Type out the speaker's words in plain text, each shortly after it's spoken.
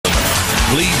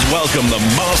please welcome the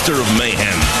master of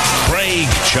mayhem, Craig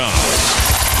Charles.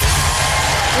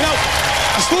 You know,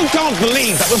 I still can't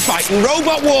believe that we're fighting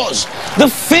robot wars. The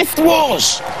 5th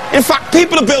wars. In fact,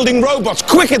 people are building robots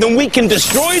quicker than we can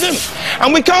destroy them.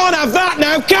 And we can't have that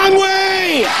now, can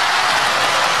we?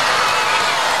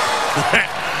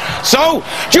 So,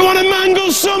 do you want to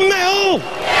mangle some mill?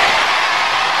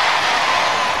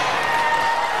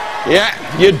 Yeah,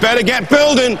 you'd better get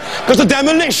building, because the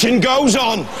demolition goes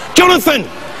on. Johnathan,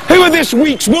 who are this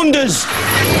week's wonders?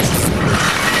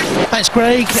 Thanks,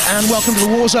 Craig, and welcome to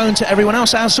the war zone to everyone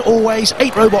else. As always,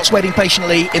 8 robots waiting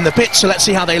patiently in the pit, so let's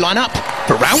see how they line up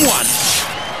for round 1.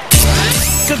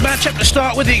 Good matchup to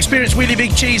start with, the experienced Wheelie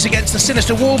Big Cheese against the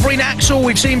sinister Wolverine. Axel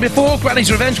we've seen before,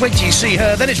 Granny's Revenge, wait till you see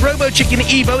her. Then it's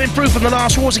Robochicken-Evo, improved from the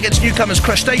last wars against newcomers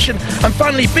Crushtacean. And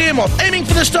finally Behemoth, aiming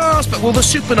for the stars, but will the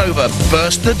Supernova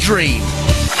burst the dream?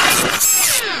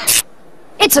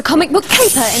 It's a comic book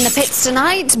caper in the pits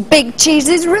tonight. Big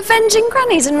Cheeses, revenging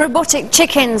grannies and robotic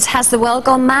chickens. Has the world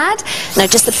gone mad? No,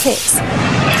 just the pits.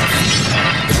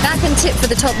 Back and tip for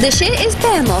the top this year is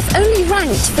Behemoth, only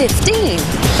ranked 15.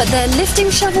 But their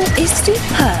lifting shovel is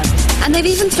superb. And they've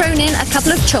even thrown in a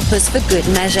couple of choppers for good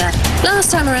measure. Last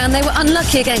time around they were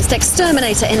unlucky against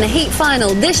Exterminator in the heat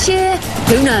final. This year,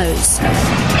 who knows?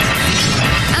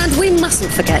 And we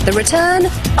mustn't forget the return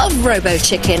of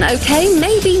Robochicken. Okay,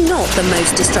 maybe not the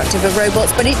most destructive of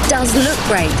robots, but it does look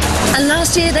great. And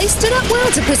last year they stood up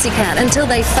well to Pussycat until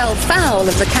they fell foul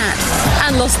of the cat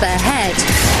and lost their head.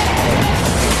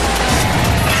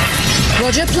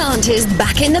 Roger Plant is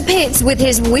back in the pits with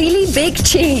his Wheelie Big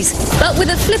Cheese. But with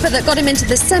a flipper that got him into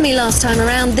the semi last time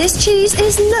around, this cheese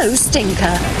is no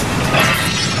stinker.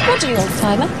 What do you want,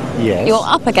 Tyler? Yes. You're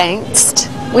up against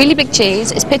Wheelie Big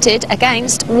Cheese is pitted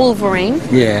against Wolverine.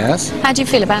 Yes. How do you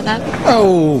feel about that?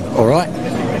 Oh, all right.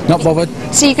 Not bothered.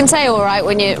 So you can say all right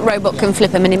when your robot can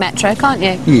flip a mini metro, can't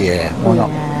you? Yeah, why not?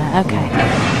 Yeah, okay.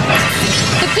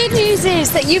 The good news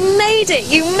is that you made it.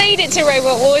 You made it to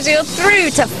Robot Wars. You're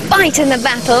through to fight in the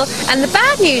battle. And the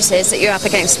bad news is that you're up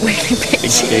against Wheelie Big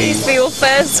Cheese for your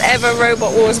first ever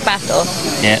Robot Wars battle.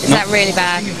 Yeah. Is that really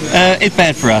bad? It's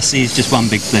bad for us. He's just one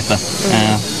big flipper.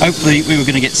 Hopefully we were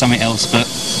going to get something else, but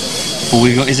all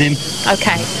we got is him.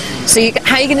 Okay. So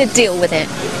how are you going to deal with it?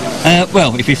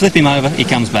 Well, if you flip him over, he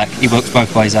comes back. He works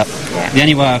both ways up. Yeah. The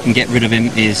only way I can get rid of him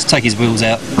is take his wheels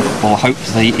out, or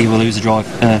hopefully he will lose a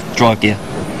drive gear.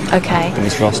 Okay. From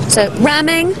his frost. So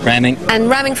ramming. Ramming. And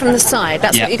ramming from the side.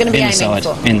 That's what you're going to be aiming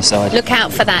for. In the side. Look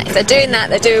out for that. If they're doing that,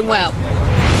 they're doing well.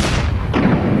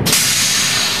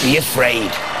 Be afraid.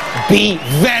 Be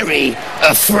very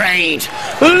afraid.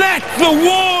 Let the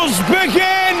wars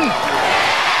begin!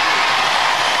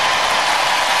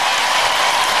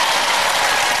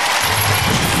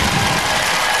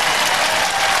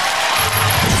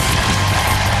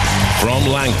 From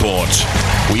Langport,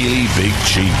 Wheelie Big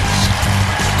Cheese.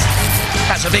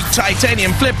 That's a big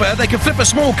titanium flipper. They can flip a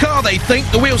small car, they think.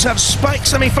 The wheels have spiked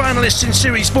semi-finalists in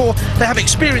Series 4. They have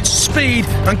experienced speed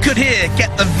and could here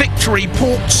get the victory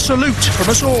port salute from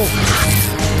us all.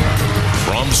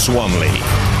 From Swanley,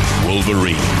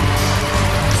 Wolverine.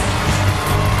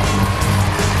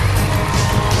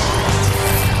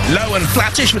 Low and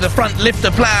flattish with a front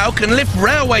lifter plough, can lift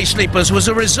railway sleepers, was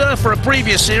a reserve for a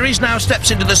previous series, now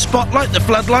steps into the spotlight, the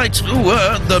floodlight,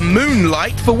 the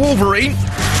moonlight for Wolverine.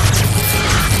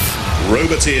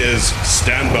 Roboteers,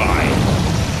 stand by.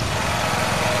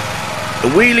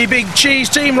 The Wheelie Big Cheese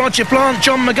team, Roger Plant,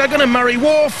 John McGugan and Murray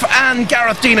Wharf, and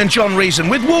Gareth Dean and John Reason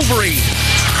with Wolverine.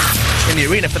 In the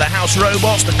arena for the House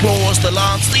Robots, the Claws, the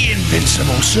Lance, the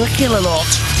Invincible Circular Lot.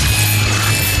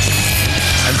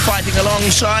 And fighting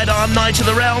alongside our Knight of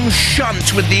the Realm,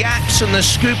 Shunt, with the axe and the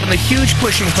scoop and the huge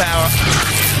pushing power.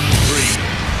 3,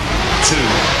 2,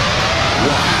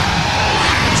 1.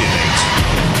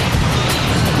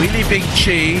 Wheelie Big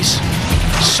Cheese,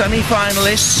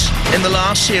 semi-finalists in the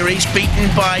last series, beaten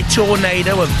by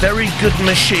Tornado, a very good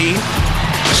machine.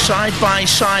 Side by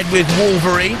side with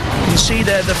Wolverine. You can see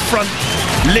there the front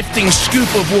lifting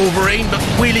scoop of Wolverine, but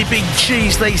Wheelie Big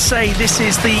Cheese, they say this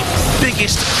is the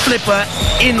biggest flipper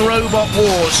in Robot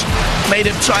Wars. Made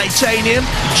of titanium,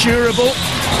 durable,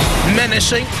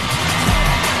 menacing.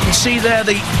 You can see there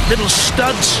the little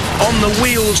studs on the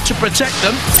wheels to protect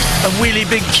them of Wheelie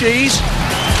Big Cheese.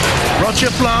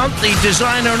 Roger Plant, the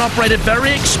designer and operator,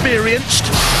 very experienced.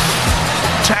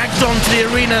 Tagged onto the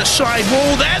arena side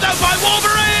wall there, though, by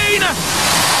Wolverine!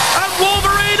 And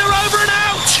Wolverine are over and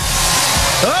out!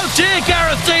 Oh dear,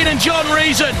 Gareth Dean and John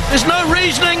Reason. There's no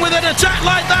reasoning with an attack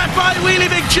like that by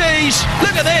Wheelie Big Cheese.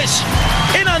 Look at this.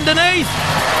 In underneath.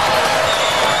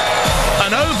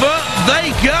 And over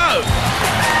they go.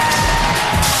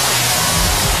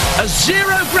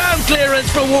 Zero ground clearance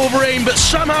for Wolverine, but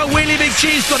somehow Wheelie Big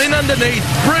Cheese got in underneath.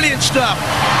 Brilliant stuff.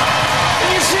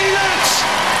 Can you see that?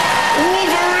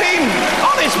 Wolverine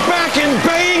on its back and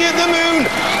baying at the moon.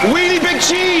 Wheelie Big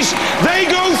Cheese, they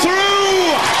go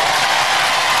through.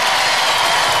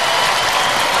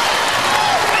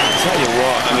 I'll tell you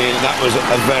what, I mean, that was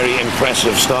a very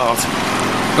impressive start.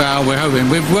 Well, we're hoping.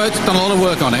 We've done a lot of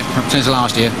work on it since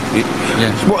last year.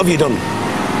 Yeah. What have you done?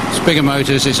 It's bigger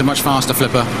motors, it's a much faster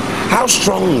flipper. How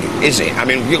strong is it? I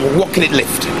mean, what can it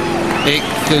lift? It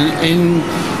can,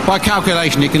 by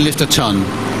calculation, it can lift a ton.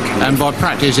 And by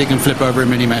practice, it can flip over a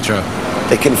mini metro.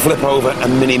 It can flip over a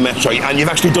mini metro. And you've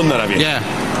actually done that, have you? Yeah.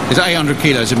 It's 800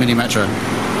 kilos, a mini metro.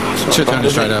 Should turn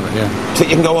it straight over, yeah. Think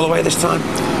you can go all the way this time?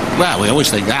 Well, we always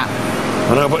think that.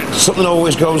 I know, but something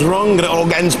always goes wrong and it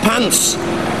all ends pants.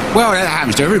 Well, that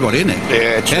happens to everybody, isn't it?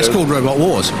 Yeah, true. It's called Robot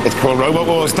Wars. It's called Robot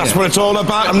Wars. That's what it's all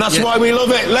about, and that's why we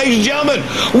love it. Ladies and gentlemen,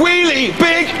 Wheelie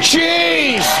Big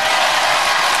Cheese!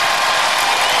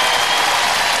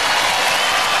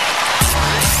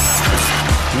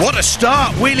 What a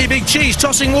start. Wheelie Big Cheese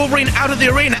tossing Wolverine out of the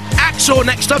arena. Axor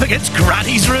next up against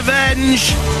Granny's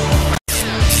Revenge.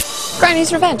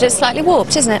 Granny's Revenge is slightly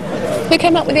warped, isn't it? Who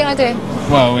came up with the idea?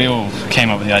 Well, we all came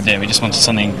up with the idea. We just wanted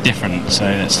something different so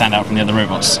that stand out from the other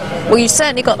robots. Well, you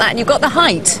certainly got that, and you got the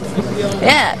height.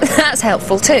 Yeah, that's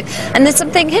helpful too. And there's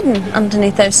something hidden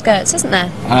underneath those skirts, isn't there?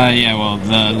 Yeah, well,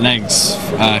 the legs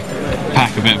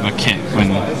pack a bit of a kick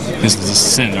when there's a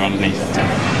cylinder underneath.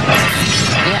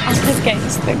 Yeah, up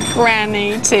against the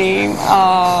Granny team.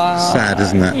 Oh. Sad,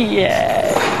 isn't it?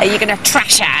 Yeah. Are you going to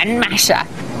trash her and mash her?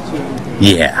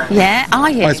 Yeah. Yeah,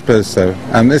 are you? I suppose so.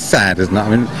 It's sad, isn't it?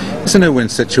 I mean, it's a no-win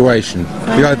situation.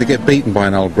 We either get beaten by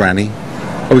an old granny,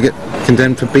 or we get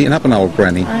condemned for beating up an old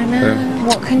granny. I know. So,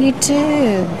 what can you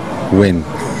do? Win.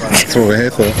 That's what we're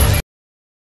here for.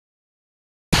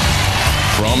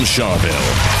 From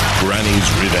Charville,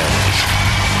 Granny's Revenge.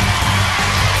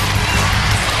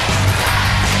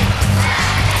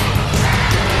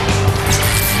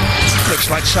 Looks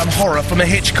like some horror from a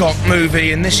Hitchcock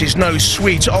movie, and this is no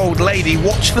sweet old lady.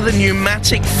 Watch for the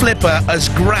pneumatic flipper as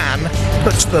Gran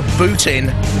puts the boot in.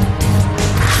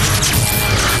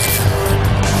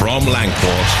 From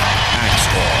Langport,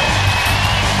 Axor.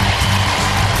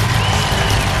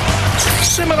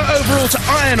 Similar overall to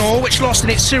Iron Ore, which lost in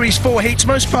its Series 4 heats.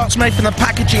 Most parts made from the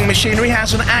packaging machinery.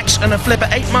 Has an axe and a flipper.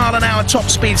 8 mile an hour top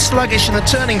speed, sluggish, and the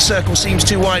turning circle seems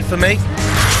too wide for me.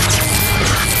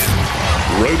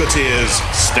 Roboteers,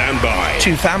 stand by.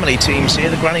 2 family teams here,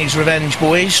 the Granny's Revenge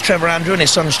boys, Trevor Andrew and his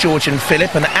sons George and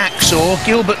Philip, and Axor,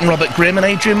 Gilbert and Robert Grimm, and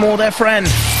Adrian Moore, their friend.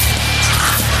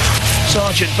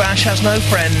 Sergeant Bash has no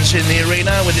friends in the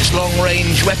arena with its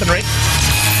long-range weaponry.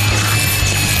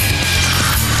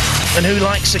 And who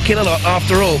likes to kill a lot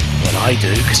after all? Well, I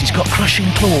do, because he's got crushing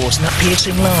claws and that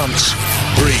piercing lance.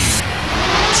 3,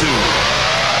 2,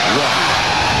 1,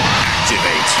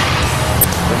 activate.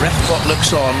 The ref bot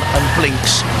looks on and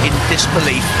blinks in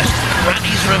disbelief as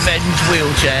Granny's Revenge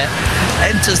wheelchair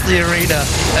enters the arena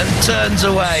and turns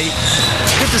away.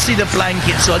 Good to see the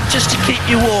blankets on, just to keep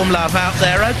you warm, love, out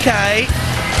there, okay?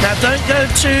 Now don't go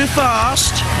too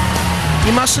fast.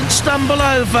 You mustn't stumble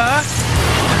over.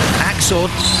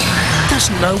 Axor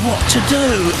doesn't know what to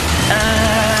do.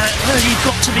 Well, you've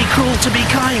got to be cruel to be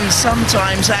kind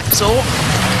sometimes, Axor.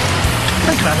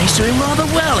 And Granny's doing rather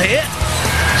well here.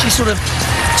 She's sort of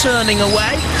turning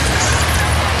away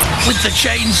with the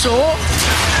chainsaw.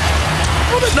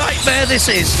 What a nightmare this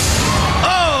is.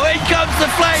 Oh, in comes the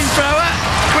flamethrower.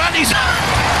 Granny's...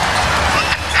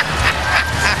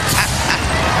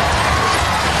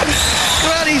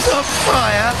 Granny's on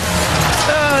fire.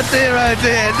 Oh dear, oh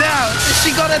dear. Now, has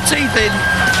she got her teeth in?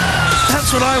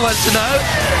 That's what I want to know.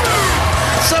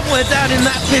 Somewhere down in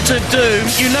that pit of doom,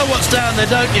 you know what's down there,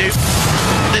 don't you?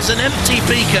 There's an empty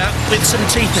beaker with some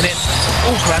teeth in it.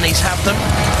 All grannies have them.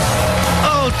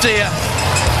 Oh dear.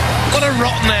 What a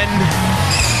rotten end.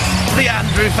 The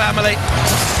Andrew family.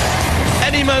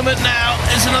 Any moment now,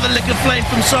 there's another lick of flame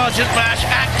from Sergeant Bash.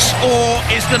 Axor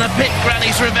is going to pick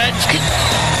Granny's Revenge.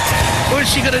 Or is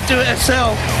she going to do it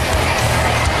herself?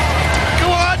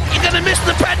 Go on, you're going to miss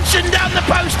the pension down the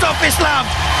post office, love.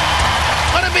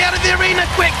 Want to be out of the arena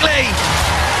quickly.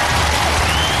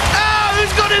 Oh,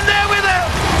 who's got in there with her?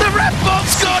 The ref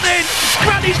bot's got in.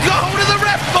 Granny's got hold of the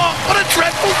ref bot. What a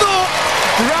dreadful thought.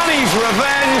 Granny's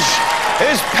Revenge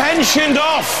is pensioned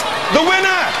off. The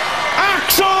winner,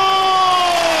 Axor!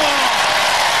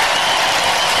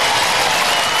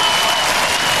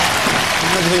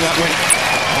 How do you think that went?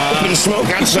 Up in smoke,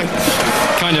 I'd say.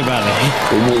 Kind of badly.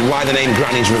 Why the name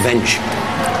Granny's Revenge?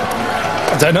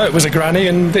 I don't know, it was a granny,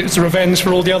 and it's revenge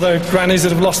for all the other grannies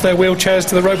that have lost their wheelchairs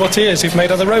to the Roboteers who've made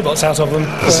other robots out of them.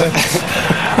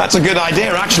 That's a good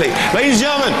idea, actually. Ladies and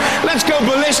gentlemen, let's go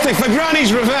ballistic for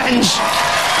Granny's revenge.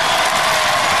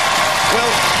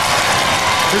 Well,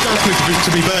 it was asking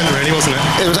to be burned, really, wasn't it?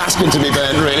 It was asking to be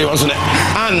burned, really, wasn't it?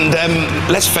 And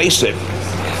let's face it,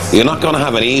 you're not going to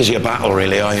have an easier battle,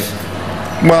 really, are you?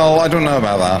 Well, I don't know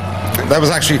about that. That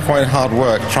was actually quite hard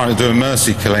work trying to do a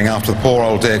mercy killing after the poor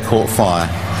old dear caught fire.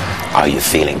 Are you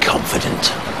feeling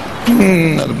confident?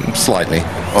 Slightly.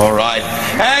 All right.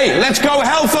 Hey, let's go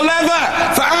hell for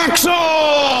leather for Axel!